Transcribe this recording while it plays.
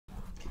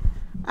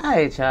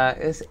Alright, y'all,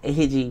 it's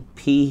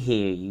AGP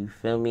here, you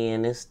feel me?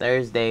 And it's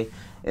Thursday.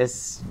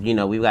 It's,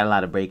 we've got a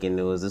lot of breaking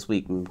news. This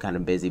week I'm kind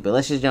of busy, but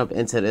let's just jump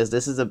into this.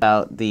 This is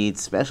about the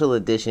special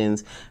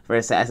editions for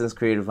Assassin's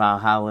Creed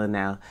Valhalla.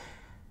 Now,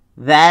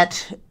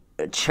 that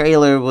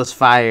trailer was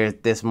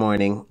fired this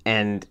morning,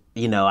 and,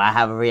 I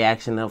have a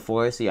reaction up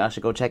for it, so y'all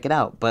should go check it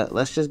out. But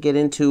let's just get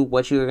into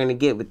what you're going to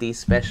get with these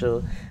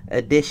special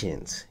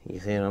editions. You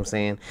see what I'm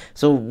saying?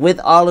 So with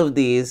all of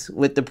these,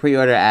 with the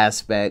pre-order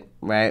aspect,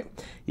 right,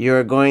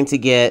 you're going to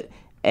get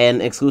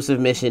an exclusive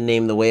mission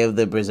named The Way of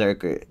the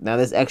Berserker. Now,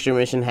 this extra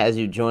mission has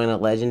you join a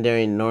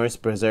legendary Norse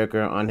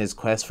berserker on his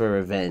quest for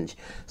revenge.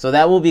 So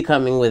that will be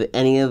coming with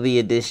any of the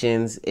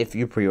editions if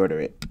you pre-order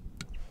it.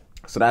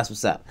 So that's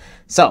what's up.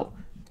 So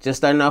just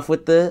starting off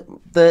with the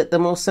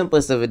most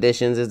simplest of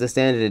editions is the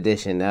standard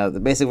edition. Now, the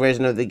basic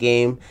version of the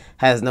game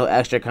has no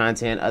extra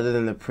content other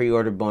than the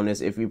pre-order bonus.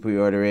 If you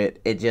pre-order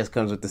it, it just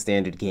comes with the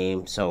standard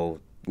game. So,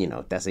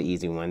 that's an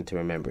easy one to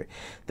remember.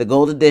 The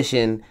gold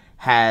edition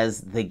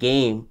has the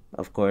game,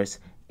 of course,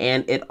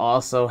 and it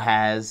also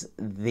has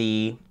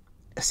the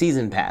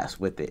season pass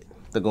with it,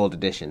 the gold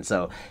edition.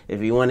 So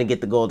if you want to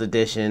get the gold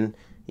edition,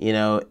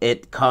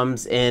 it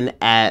comes in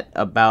at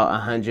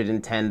about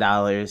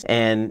 $110,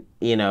 and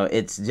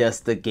it's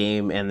just the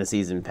game and the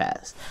season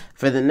pass.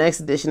 For the next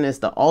edition is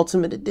the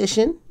ultimate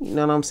edition. You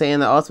know what I'm saying?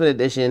 The ultimate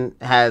edition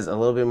has a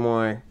little bit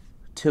more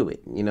to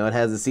it. It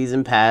has a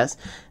season pass,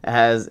 it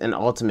has an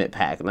ultimate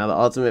pack. Now, the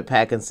ultimate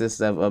pack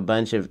consists of a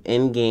bunch of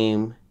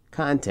in-game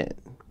content,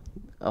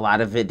 a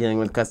lot of it dealing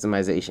with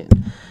customization.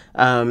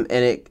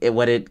 And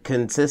what it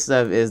consists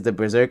of is the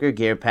Berserker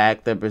Gear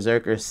Pack, the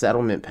Berserker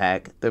Settlement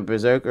Pack, the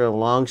Berserker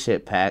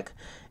Longship Pack,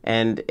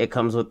 and it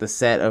comes with the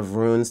set of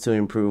runes to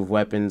improve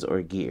weapons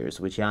or gears,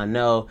 which y'all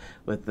know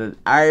with the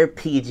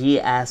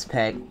RPG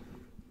aspect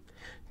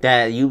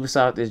that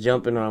Ubisoft is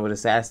jumping on with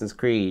Assassin's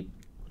Creed.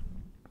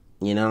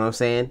 You know what I'm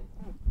saying?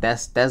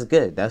 That's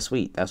good. That's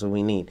sweet. That's what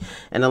we need.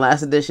 And the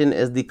last edition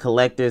is the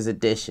Collector's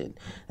Edition.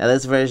 Now,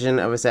 this version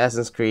of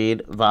Assassin's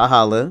Creed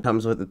Valhalla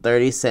comes with a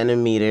 30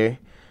 centimeter.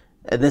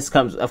 This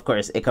comes, of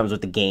course, it comes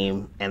with the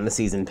game and the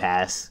season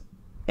pass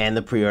and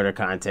the pre-order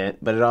content,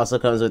 but it also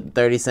comes with a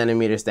 30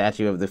 centimeter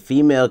statue of the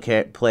female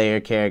player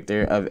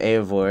character of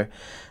Eivor,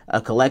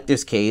 a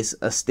collector's case,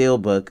 a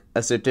steelbook,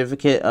 a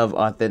certificate of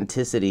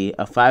authenticity,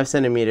 a 5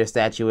 centimeter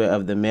statuette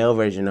of the male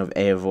version of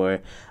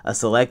Eivor, a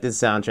selected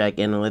soundtrack,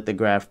 and a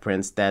lithograph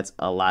prints. That's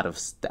a lot of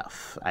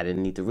stuff. I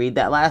didn't need to read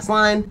that last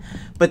line,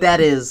 but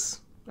that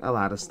is a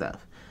lot of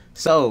stuff.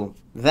 So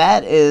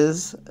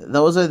those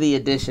are the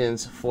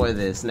additions for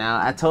this. Now,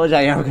 I told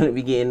y'all were going to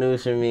be getting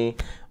news from me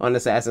on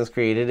Assassin's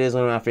Creed. It is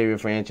one of my favorite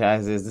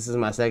franchises. This is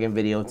my second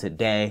video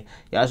today.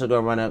 Y'all should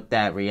go run up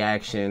that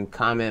reaction,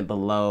 comment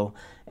below,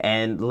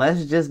 and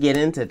let's just get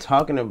into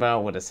talking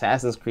about what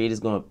Assassin's Creed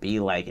is going to be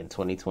like in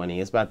 2020.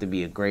 It's about to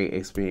be a great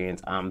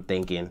experience, I'm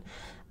thinking.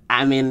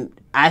 I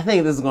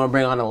think this is going to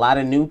bring on a lot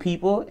of new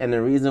people, and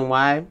the reason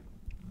why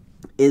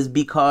is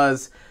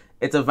because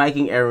it's a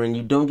Viking era, and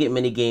you don't get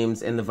many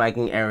games in the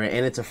Viking era,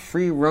 and it's a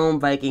free roam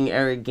Viking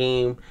era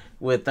game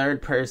with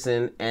third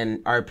person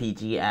and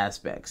RPG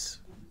aspects.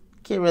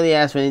 Can't really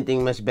ask for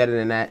anything much better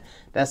than that.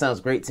 That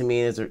sounds great to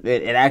me.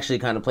 It actually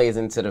kind of plays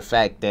into the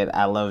fact that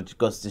I love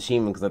Ghost of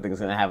Tsushima because I think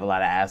it's going to have a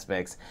lot of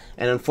aspects.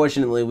 And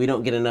unfortunately, we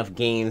don't get enough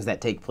games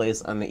that take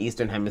place on the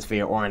Eastern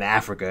Hemisphere or in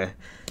Africa.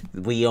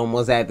 We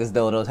almost act as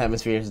though those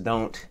hemispheres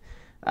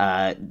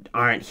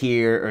aren't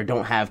here or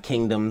don't have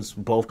kingdoms.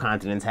 Both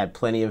continents had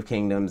plenty of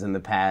kingdoms in the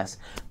past,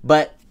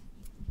 but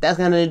that's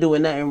got nothing to do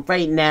with nothing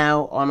right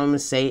now. All I'm gonna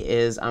say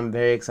is I'm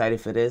very excited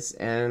for this,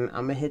 and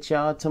I'm gonna hit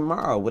y'all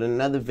tomorrow with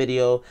another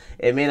video.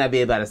 It may not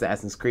be about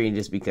Assassin's Creed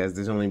just because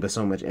there's only been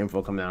so much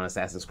info coming out on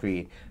Assassin's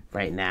Creed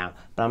right now,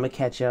 but I'm gonna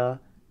catch y'all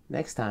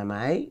next time. All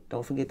right,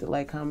 don't forget to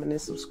like, comment, and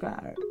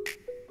subscribe.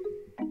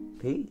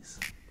 Peace.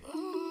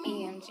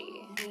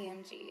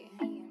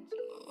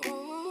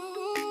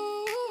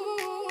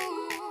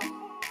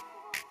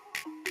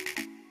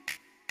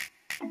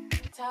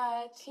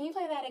 Todd, can you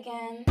play that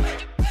again?